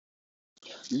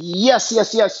Yes,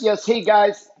 yes, yes, yes. Hey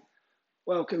guys,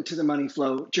 welcome to the Money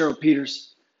Flow. Gerald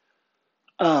Peters.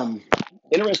 Um,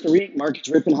 Interesting read. Market's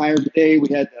ripping higher today.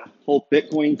 We had the whole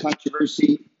Bitcoin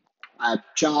controversy. I'm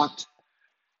shocked.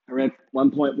 I read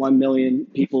 1.1 million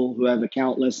people who have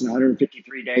account less than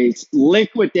 153 days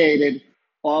liquidated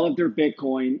all of their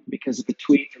Bitcoin because of a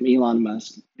tweet from Elon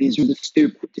Musk. These are the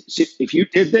stupid. If you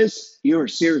did this, you are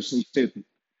seriously stupid.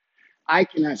 I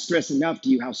cannot stress enough to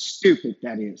you how stupid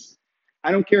that is.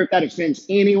 I don't care if that offends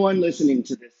anyone listening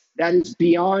to this. That is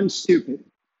beyond stupid.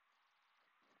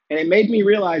 And it made me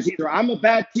realize either I'm a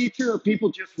bad teacher or people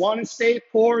just want to stay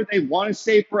poor, they want to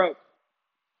stay broke.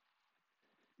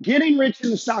 Getting rich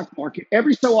in the stock market.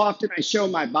 Every so often, I show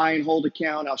my buy and hold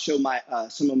account. I'll show my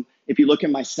some of them. If you look at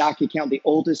my stock account, the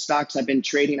oldest stocks I've been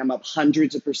trading, I'm up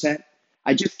hundreds of percent.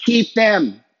 I just keep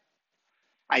them.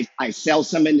 I sell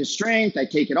some into strength. I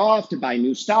take it off to buy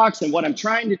new stocks. And what I'm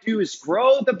trying to do is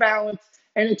grow the balance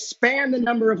and expand the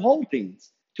number of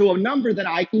holdings to a number that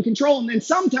I can control. And then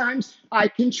sometimes I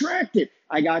contract it.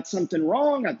 I got something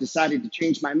wrong. I've decided to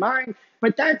change my mind.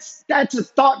 But that's a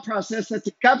thought process. That's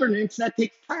a governance. That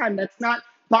takes time. That's not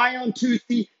buy on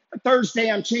Tuesday,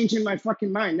 Thursday, I'm changing my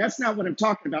fucking mind. That's not what I'm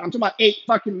talking about. I'm talking about 8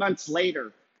 fucking months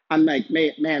later. I'm like,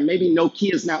 man, maybe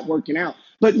Nokia's not working out.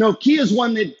 But Nokia's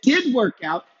one that did work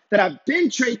out, that I've been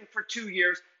trading for 2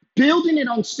 years, building it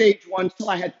on stage one till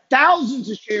I had thousands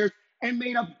of shares and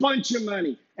made a bunch of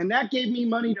money. And that gave me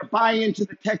money to buy into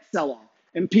the tech sell-off.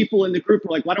 And people in the group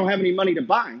were like, well, I don't have any money to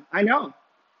buy. I know,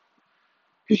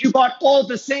 because you bought all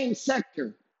the same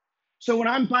sector. So when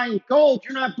I'm buying gold,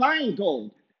 you're not buying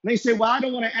gold. And they say, well, I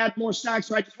don't want to add more stocks,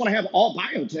 so I just want to have all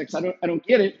biotechs. I don't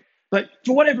get it. But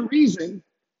for whatever reason,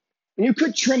 and you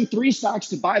could trim 3 stocks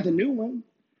to buy the new one.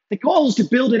 The goal is to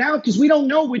build it out because we don't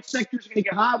know which sector is going to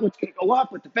get hot, what's going to go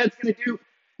up, what the Fed's going to do.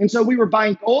 And so we were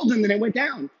buying gold and then it went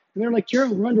down. And they're like,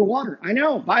 Gerald, we're underwater. I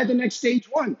know, buy the next stage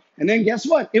one. And then guess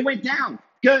what? It went down.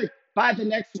 Good, buy the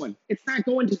next one. It's not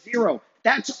going to zero.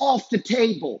 That's off the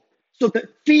table. So the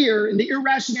fear and the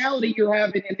irrationality you're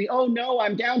having and the, oh no,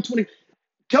 I'm down 20,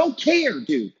 don't care,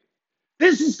 dude.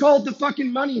 This is called the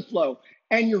fucking money flow.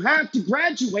 And you have to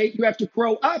graduate. You have to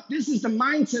grow up. This is the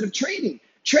mindset of trading.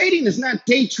 Trading is not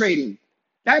day trading.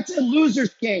 That's a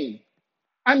loser's game.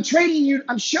 I'm trading you.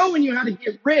 I'm showing you how to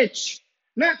get rich,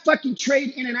 not fucking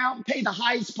trade in and out and pay the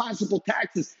highest possible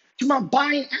taxes. It's about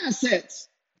buying assets,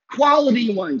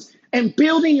 quality ones, and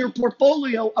building your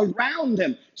portfolio around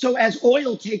them. So as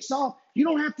oil takes off, you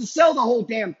don't have to sell the whole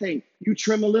damn thing. You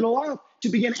trim a little off to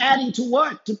begin adding to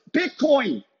what? To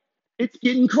Bitcoin. It's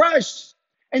getting crushed.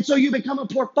 And so you become a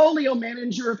portfolio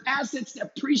manager of assets that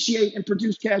appreciate and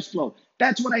produce cash flow.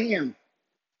 That's what I am.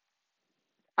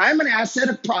 I'm an asset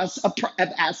of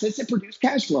assets that produce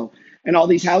cash flow. And all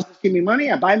these houses give me money,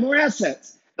 I buy more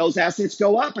assets. Those assets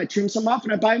go up, I trim some off,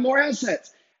 and I buy more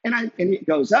assets. And it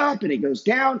goes up and it goes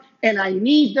down. And I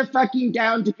need the fucking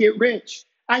down to get rich.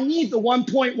 I need the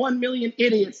 1.1 million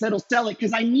idiots that'll sell it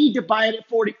because I need to buy it at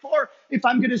 44 if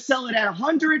I'm going to sell it at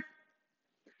 100.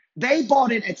 They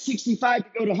bought it at 65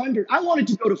 to go to 100. I wanted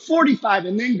to go to 45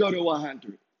 and then go to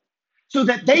 100 so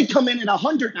that they come in at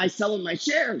 100 and I sell in my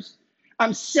shares.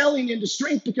 I'm selling into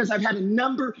strength because I've had a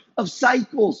number of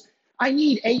cycles. I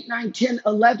need 8, 9, 10,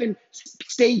 11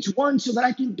 stage one so that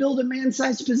I can build a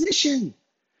man-sized position.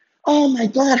 Oh my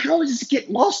God, how does this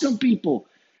get lost on people?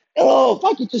 Oh, if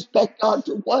I could just beg God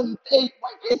for one thing,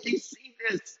 why can't they see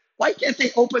this? Why can't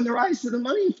they open their eyes to the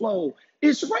money flow?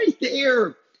 It's right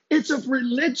there. It's a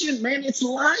religion, man. It's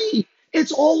life.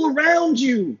 It's all around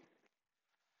you.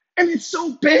 And it's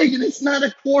so big, and it's not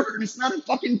a quarter, and it's not a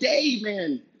fucking day,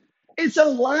 man. It's a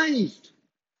life.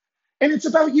 And it's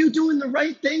about you doing the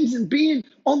right things and being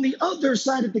on the other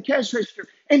side of the cash register,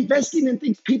 investing in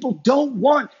things people don't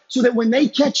want so that when they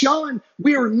catch on,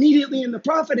 we are immediately in the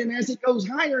profit. And as it goes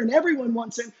higher and everyone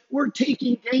wants it, we're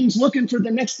taking gains, looking for the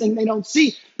next thing they don't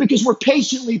see because we're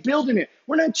patiently building it.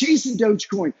 We're not chasing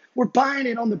Dogecoin. We're buying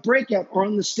it on the breakout or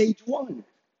on the stage one.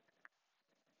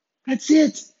 That's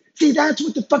it. See, that's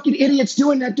what the fucking idiots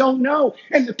doing that don't know.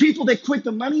 And the people that quit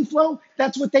the money flow,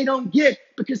 that's what they don't get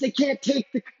because they can't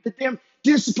take the damn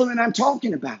discipline that I'm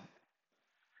talking about.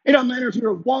 It don't matter if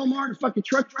you're a Walmart or fucking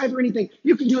truck driver or anything.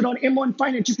 You can do it on M1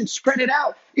 Finance. You can spread it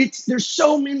out. There's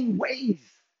so many ways.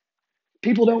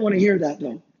 People don't want to hear that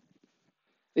though.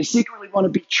 They secretly want to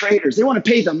be traders. They want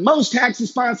to pay the most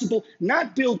taxes possible,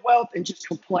 not build wealth and just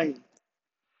complain.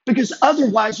 Because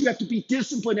otherwise you have to be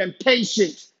disciplined and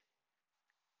patient.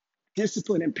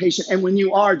 Disciplined and patient. And when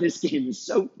you are, this game is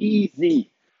so easy.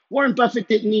 Warren Buffett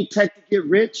didn't need tech to get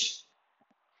rich.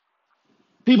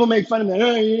 People make fun of him.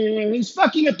 Oh, yeah, he's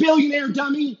fucking a billionaire,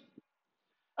 dummy.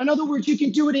 In other words, you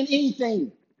can do it in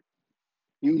anything.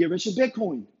 You can get rich in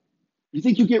Bitcoin. You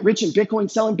think you get rich in Bitcoin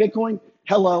selling Bitcoin?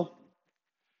 Hello.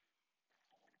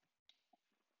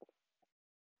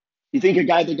 You think a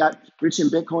guy that got rich in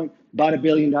Bitcoin bought $1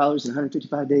 billion and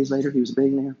 155 days later he was a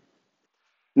billionaire?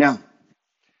 No.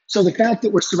 So the fact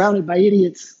that we're surrounded by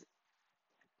idiots,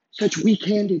 such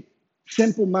weak-handed,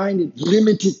 simple-minded,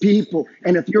 limited people,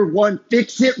 and if you're one,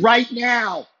 fix it right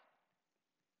now.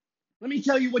 Let me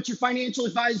tell you what your financial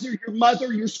advisor, your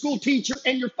mother, your school teacher,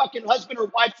 and your fucking husband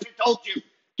or wife should have told you.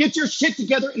 Get your shit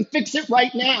together and fix it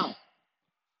right now.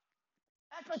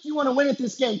 Act like you want to win at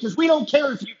this game, because we don't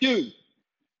care if you do.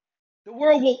 The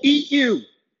world will eat you.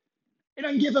 It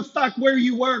doesn't give a fuck where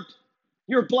you worked.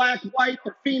 You're black, white,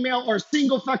 or female, or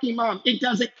single fucking mom. It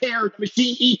doesn't care. The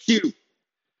machine eats you.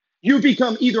 You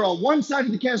become either on one side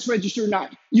of the cash register or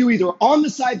not. You either on the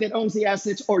side that owns the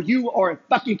assets or you are a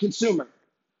fucking consumer.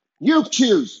 You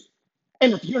choose.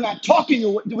 And if you're not talking,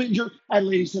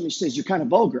 lady says you're kind of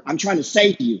vulgar. I'm trying to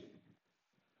say to you,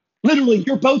 literally,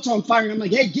 your boat's on fire. And I'm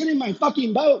like, hey, get in my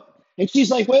fucking boat. And she's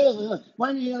like, well,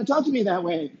 why are you going to talk to me that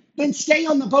way? Then stay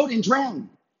on the boat and drown.